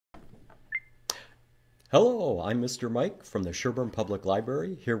Hello, I'm Mr. Mike from the Sherburne Public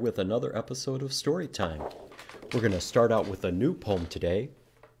Library, here with another episode of Storytime. We're going to start out with a new poem today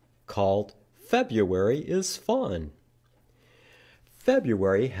called February is Fun.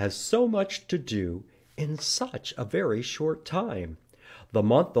 February has so much to do in such a very short time. The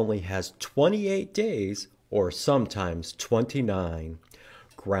month only has 28 days, or sometimes 29.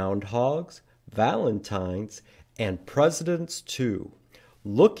 Groundhogs, Valentines, and presidents too,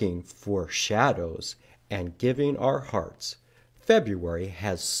 looking for shadows and giving our hearts. February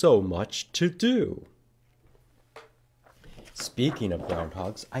has so much to do. Speaking of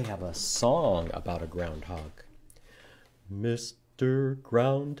groundhogs, I have a song about a groundhog. Mr.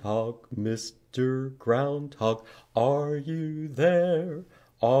 Groundhog, Mr. Groundhog, are you there?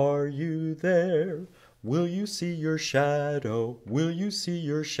 Are you there? Will you see your shadow? Will you see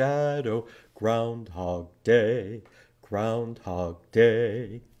your shadow? Groundhog Day, Groundhog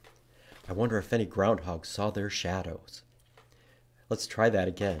Day. I wonder if any groundhogs saw their shadows. Let's try that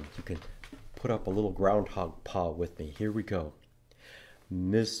again. You can put up a little groundhog paw with me. Here we go.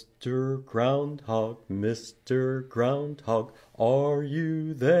 Mr. Groundhog, Mr. Groundhog, are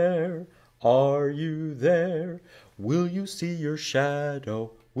you there? Are you there? Will you see your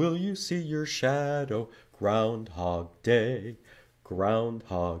shadow? Will you see your shadow? Groundhog Day,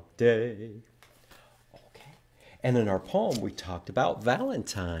 Groundhog Day. Okay. And in our poem, we talked about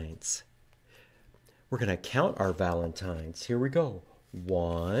Valentines. We're going to count our Valentines. Here we go.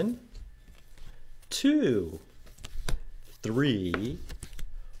 1, 2, 3,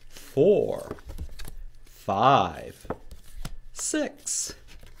 4, 5, 6,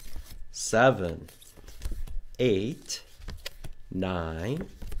 7, 8, 9,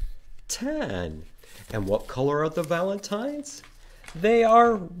 10. And what color are the Valentines? They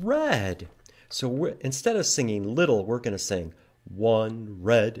are red. So instead of singing little, we're going to sing 1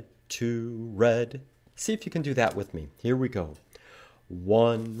 red, 2 red. See if you can do that with me. Here we go.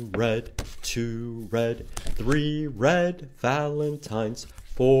 1 red, 2 red, 3 red Valentines,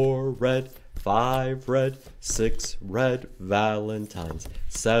 4 red, 5 red, 6 red Valentines,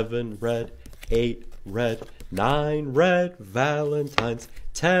 7 red, 8 red, 9 red Valentines,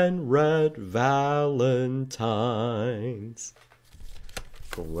 10 red Valentines.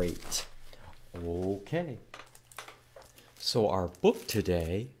 Great. Okay. So our book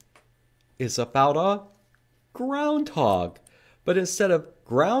today is about a groundhog. But instead of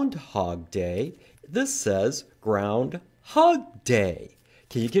Groundhog Day, this says Groundhug Day.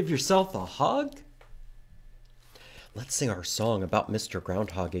 Can you give yourself a hug? Let's sing our song about Mr.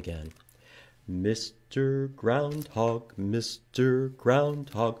 Groundhog again. Mr. Groundhog, Mr.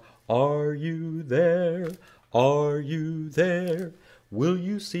 Groundhog, are you there? Are you there? Will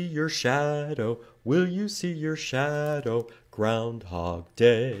you see your shadow? Will you see your shadow? Groundhog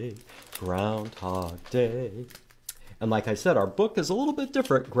Day, Groundhog Day. And like I said, our book is a little bit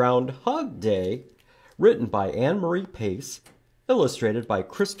different. Groundhug Day, written by Anne-Marie Pace, illustrated by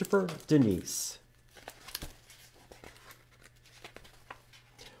Christopher Denise.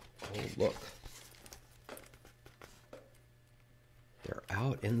 Oh, look. They're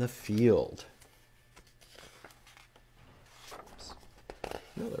out in the field. Oops.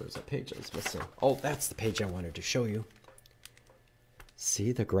 No, there was a page I was missing. Oh, that's the page I wanted to show you.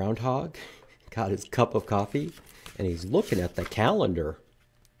 See the groundhog? Got his cup of coffee, and he's looking at the calendar.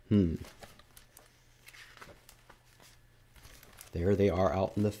 There they are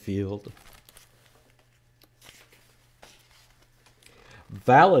out in the field.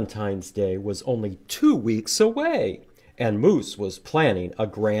 Valentine's Day was only 2 weeks away, and Moose was planning a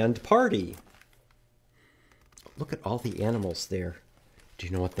grand party. Look at all the animals there. Do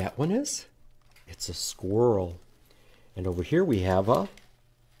you know what that one is? It's a squirrel. And over here we have a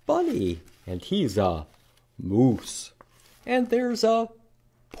bunny, and he's a moose. And there's a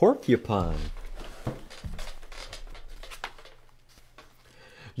porcupine.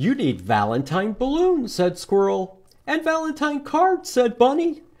 You need Valentine balloons, said Squirrel. And Valentine cards, said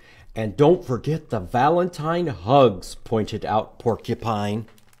Bunny. And don't forget the Valentine hugs, pointed out Porcupine.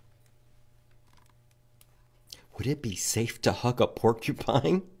 Would it be safe to hug a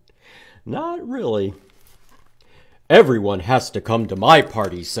porcupine? Not really. Everyone has to come to my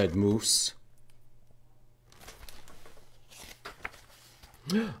party, said Moose.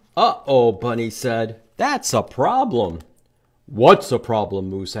 Uh-oh, Bunny said. That's a problem. What's a problem?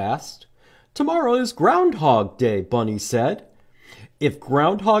 Moose asked. Tomorrow is Groundhog Day, Bunny said. If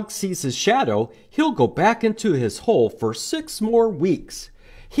Groundhog sees his shadow, he'll go back into his hole for 6 more weeks.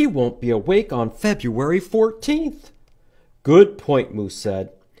 He won't be awake on February 14th. Good point, Moose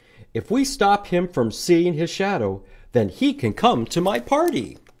said. If we stop him from seeing his shadow, then he can come to my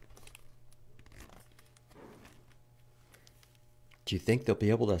party. Do you think they'll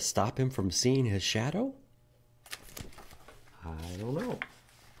be able to stop him from seeing his shadow? I don't know.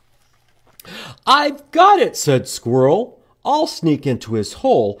 I've got it, said Squirrel. I'll sneak into his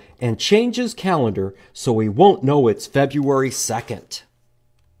hole and change his calendar so he won't know it's February 2nd.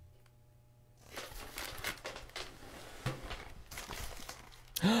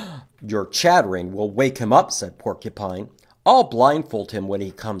 Your chattering will wake him up, said Porcupine. I'll blindfold him when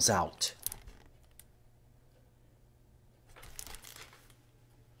he comes out.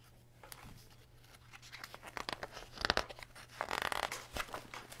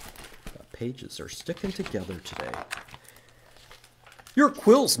 The pages are sticking together today. Your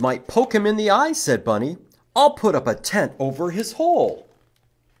quills might poke him in the eye, said Bunny. I'll put up a tent over his hole.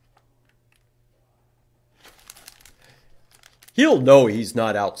 He'll know he's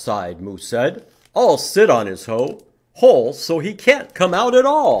not outside, Moose said. I'll sit on his hole so he can't come out at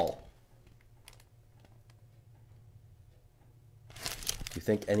all. Do you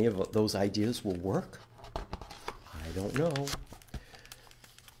think any of those ideas will work? I don't know.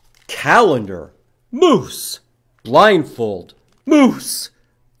 Calendar, Moose. Blindfold, Moose.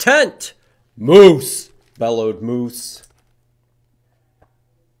 Tent, Moose, bellowed Moose.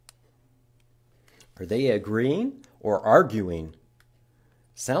 Are they agreeing or arguing?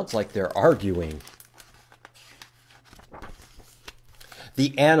 Sounds like they're arguing.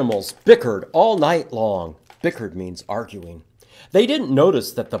 The animals bickered all night long. Bickered means arguing. They didn't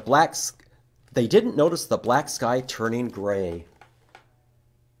notice the black sky turning gray.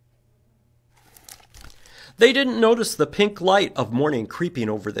 They didn't notice the pink light of morning creeping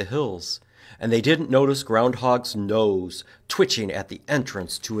over the hills, and they didn't notice Groundhog's nose twitching at the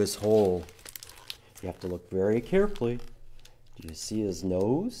entrance to his hole. You have to look very carefully. Do you see his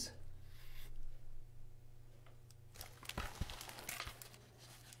nose?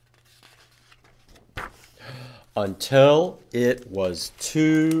 Until it was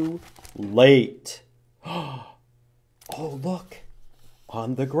too late. Oh, look.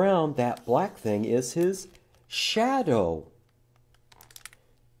 On the ground, that black thing is his shadow.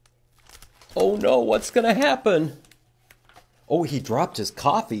 Oh no, what's going to happen? Oh, he dropped his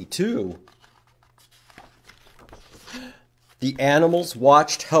coffee too. The animals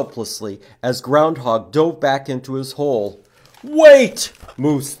watched helplessly as Groundhog dove back into his hole. Wait!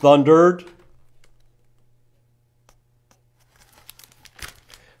 Moose thundered.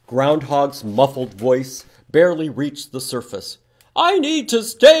 Groundhog's muffled voice barely reached the surface. I need to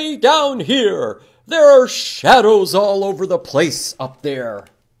stay down here. There are shadows all over the place up there.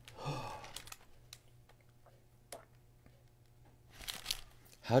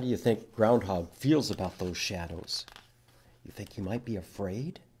 How do you think Groundhog feels about those shadows? You think he might be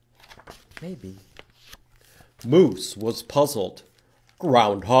afraid? Maybe. Moose was puzzled.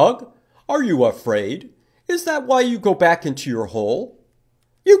 Groundhog, are you afraid? Is that why you go back into your hole?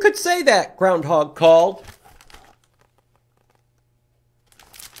 You could say that, Groundhog called.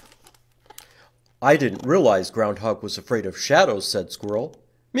 I didn't realize Groundhog was afraid of shadows, said Squirrel.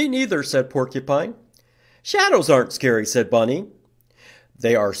 Me neither, said Porcupine. Shadows aren't scary, said Bunny.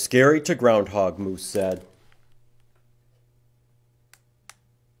 They are scary to Groundhog, Moose said.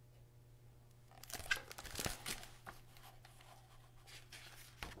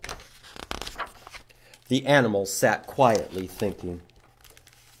 The animals sat quietly thinking.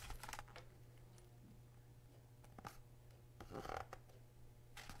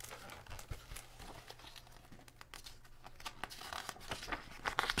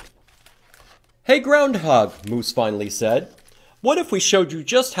 Hey, Groundhog, Moose finally said. What if we showed you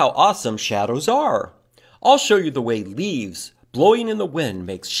just how awesome shadows are? I'll show you the way leaves blowing in the wind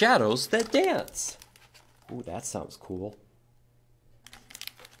makes shadows that dance. Ooh, that sounds cool.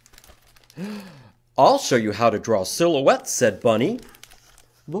 I'll show you how to draw silhouettes, said Bunny.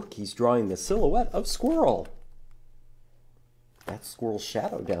 Look, he's drawing the silhouette of Squirrel. That's Squirrel's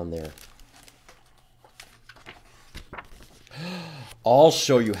shadow down there. I'll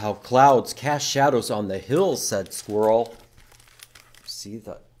show you how clouds cast shadows on the hills, said Squirrel. See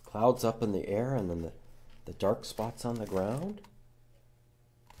the clouds up in the air and then the dark spots on the ground?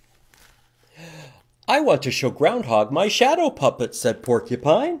 I want to show Groundhog my shadow puppet, said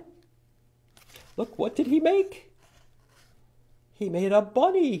Porcupine. Look, what did he make? He made a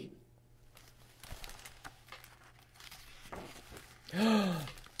bunny.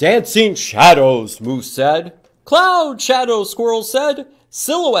 Dancing shadows, Moose said. Cloud shadow, Squirrel said.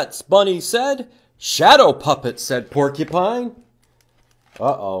 Silhouettes, Bunny said. Shadow puppet, said Porcupine.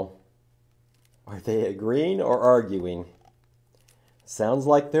 Uh-oh. Are they agreeing or arguing? Sounds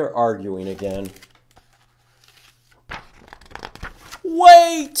like they're arguing again.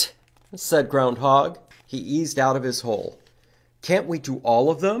 Wait, said Groundhog. He eased out of his hole. Can't we do all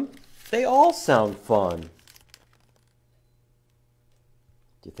of them? They all sound fun.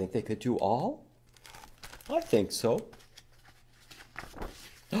 Do you think they could do all? I think so.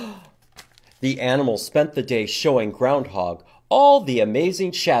 The animals spent the day showing Groundhog all the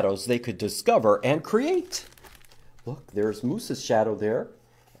amazing shadows they could discover and create. Look, there's Moose's shadow there,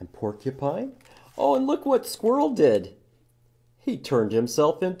 and Porcupine. Oh, and look what Squirrel did. He turned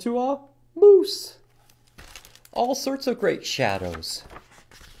himself into a moose. All sorts of great shadows.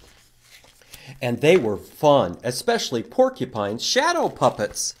 And they were fun, especially Porcupine's shadow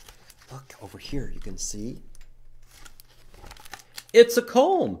puppets. Look over here, you can see. It's a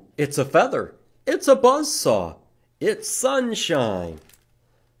comb. It's a feather. It's a buzzsaw. It's sunshine.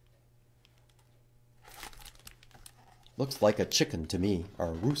 Looks like a chicken to me, or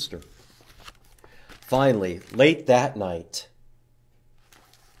a rooster. Finally, late that night.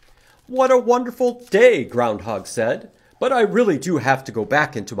 What a wonderful day, Groundhog said. But I really do have to go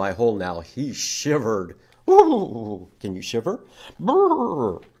back into my hole now. He shivered. Ooh, can you shiver?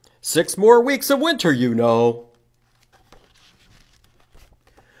 Brr. 6 more weeks of winter, you know.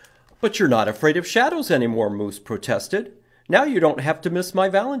 But you're not afraid of shadows anymore, Moose protested. Now you don't have to miss my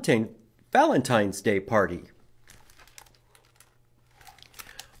Valentine's Day party.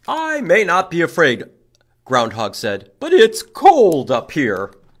 I may not be afraid, Groundhog said, but it's cold up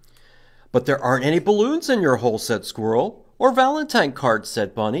here. But there aren't any balloons in your hole, said Squirrel. Or Valentine cards,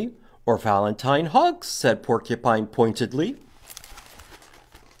 said Bunny. Or Valentine hugs, said Porcupine pointedly.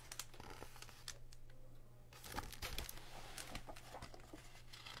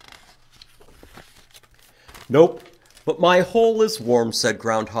 Nope, but my hole is warm, said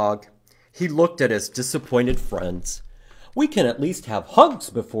Groundhog. He looked at his disappointed friends. We can at least have hugs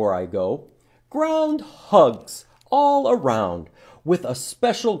before I go. Ground hugs all around, with a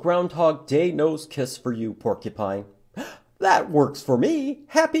special Groundhog Day nose kiss for you, Porcupine. That works for me.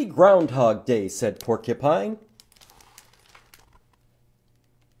 Happy Groundhog Day, said Porcupine.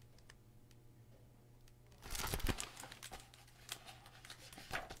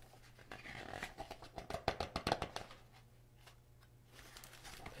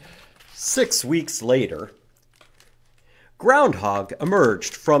 Six weeks later, Groundhog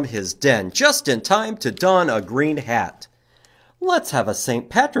emerged from his den just in time to don a green hat. Let's have a St.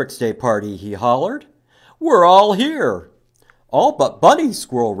 Patrick's Day party, he hollered. We're all here. All but Bunny,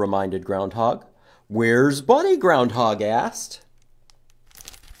 Squirrel reminded Groundhog. Where's Bunny? Groundhog asked.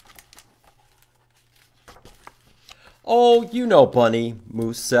 Oh, you know Bunny,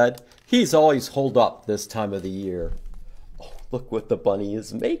 Moose said. He's always holed up this time of the year. Oh, look what the bunny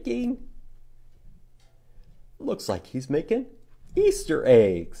is making. Looks like he's making Easter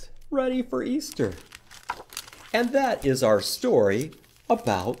eggs, ready for Easter. And that is our story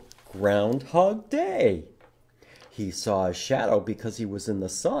about Groundhog Day. He saw a shadow because he was in the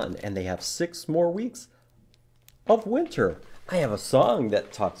sun, and they have 6 more weeks of winter. I have a song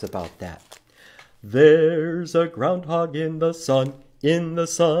that talks about that. There's a groundhog in the sun, in the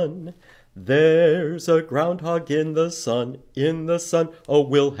sun. There's a groundhog in the sun, in the sun. Oh,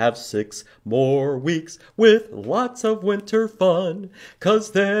 we'll have 6 more weeks with lots of winter fun.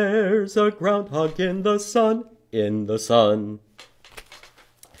 'Cause there's a groundhog in the sun, in the sun.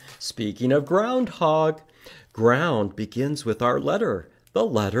 Speaking of groundhog, ground begins with our letter, the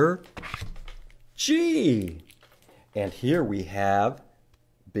letter G. And here we have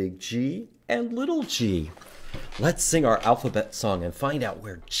big G and little g. Let's sing our alphabet song and find out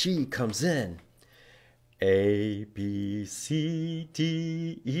where G comes in. A, B, C,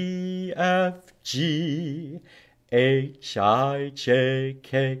 D, E, F, G, H, I, J,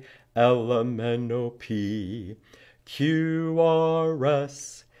 K, L, M, N, O, P, Q, R,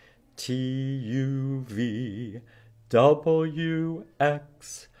 S, T, U, V, W,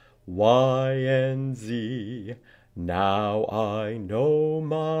 X, Y, and Z. Now I know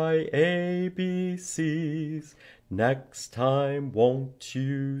my ABCs. Next time, won't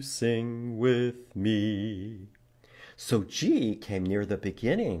you sing with me? So G came near the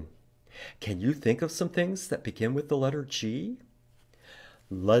beginning. Can you think of some things that begin with the letter G?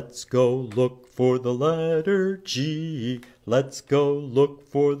 Let's go look for the letter G. Let's go look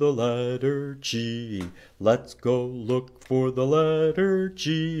for the letter G. Let's go look for the letter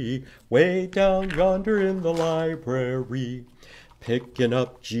G. Way down yonder in the library. Picking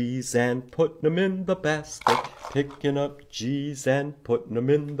up G's and putting them in the basket. Picking up G's and putting them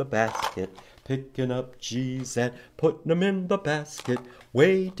in the basket. Picking up G's and putting them in the basket.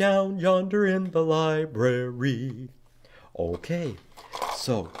 Way down yonder in the library. Okay.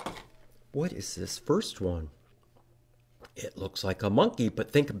 So, what is this first one? It looks like a monkey,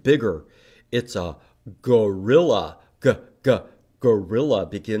 but think bigger. It's a gorilla. Gorilla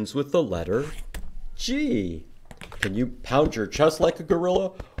begins with the letter G. Can you pound your chest like a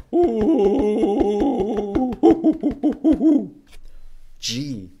gorilla? Ooh.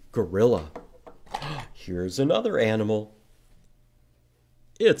 G, gorilla. Here's another animal.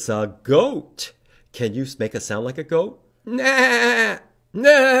 It's a goat. Can you make a sound like a goat? Nah,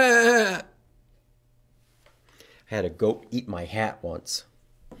 nah. I had a goat eat my hat once.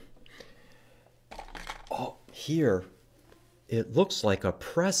 Oh, here, it looks like a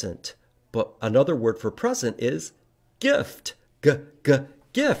present, but another word for present is gift.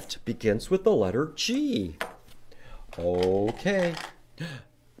 Gift begins with the letter G. Okay.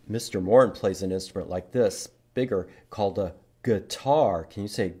 Mr. Morin plays an instrument like this, bigger, called a guitar. Can you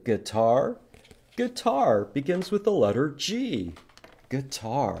say guitar? Guitar begins with the letter G.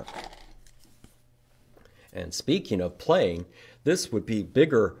 Guitar. And speaking of playing, this would be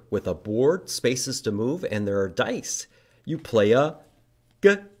bigger with a board, spaces to move, and there are dice. You play a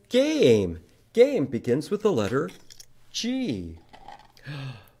game. Game begins with the letter G.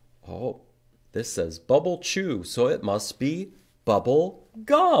 Oh, this says bubble chew, so it must be bubble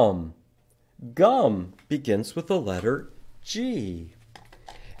gum. Gum begins with the letter G.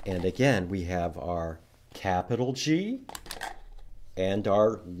 And again, we have our capital G and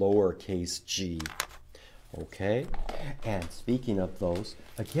our lowercase g. Okay? And speaking of those,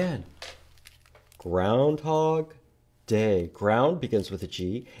 again, Groundhog Day. Ground begins with a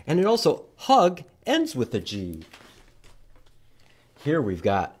G, and it also hug ends with a G. Here we've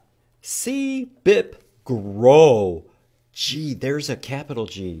got see, bip, grow. G, there's a capital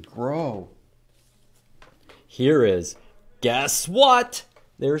G. Grow. Here is guess what?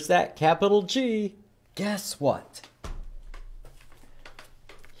 There's that capital G. Guess what?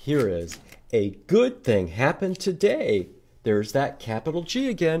 Here is a good thing happened today. There's that capital G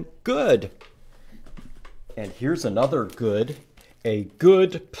again. Good. And here's another good. A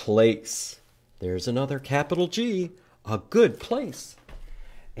good place. There's another capital G. A good place.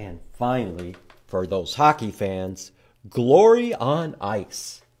 And finally, for those hockey fans, Glory on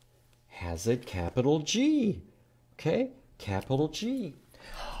Ice has a capital G. Okay? Capital G.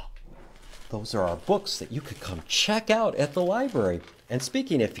 Those are our books that you could come check out at the library. And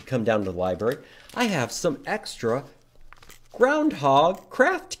speaking, if you come down to the library, I have some extra Groundhog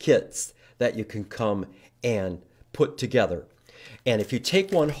craft kits that you can come and put together. And if you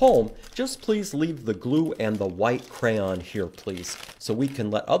take one home, just please leave the glue and the white crayon here, please, so we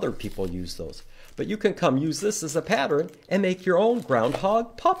can let other people use those. But you can come use this as a pattern and make your own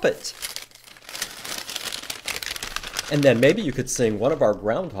groundhog puppet. And then maybe you could sing one of our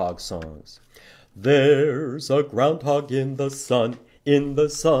groundhog songs. There's a groundhog in the sun, in the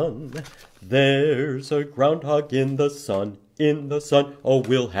sun. There's a groundhog in the sun, in the sun. Oh,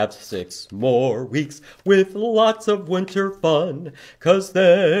 we'll have 6 more weeks with lots of winter fun, 'cause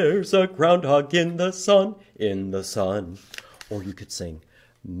there's a groundhog in the sun, in the sun. Or you could sing,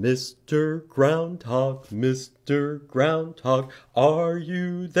 Mr. Groundhog, Mr. Groundhog, are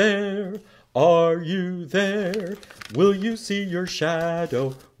you there? Are you there? Will you see your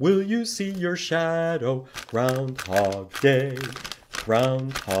shadow? Will you see your shadow? Groundhog Day,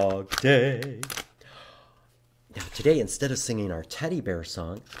 Groundhog Day. Now today, instead of singing our teddy bear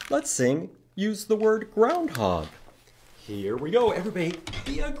song, let's use the word groundhog. Here we go, everybody,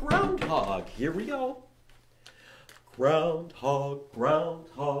 be a groundhog. Here we go. Groundhog,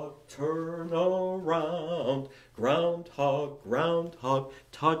 groundhog, turn around. Groundhog, groundhog,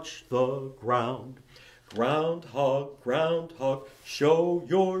 touch the ground. Groundhog, groundhog, show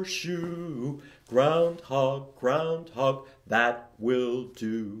your shoe. Groundhog, groundhog, that will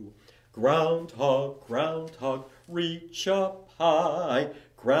do. Groundhog, groundhog, reach up high.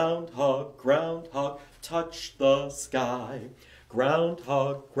 Groundhog, groundhog, touch the sky.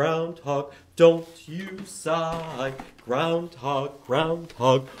 Groundhog, groundhog, don't you sigh. Groundhog,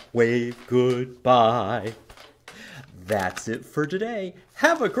 groundhog, wave goodbye. That's it for today.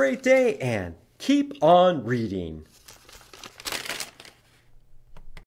 Have a great day and keep on reading.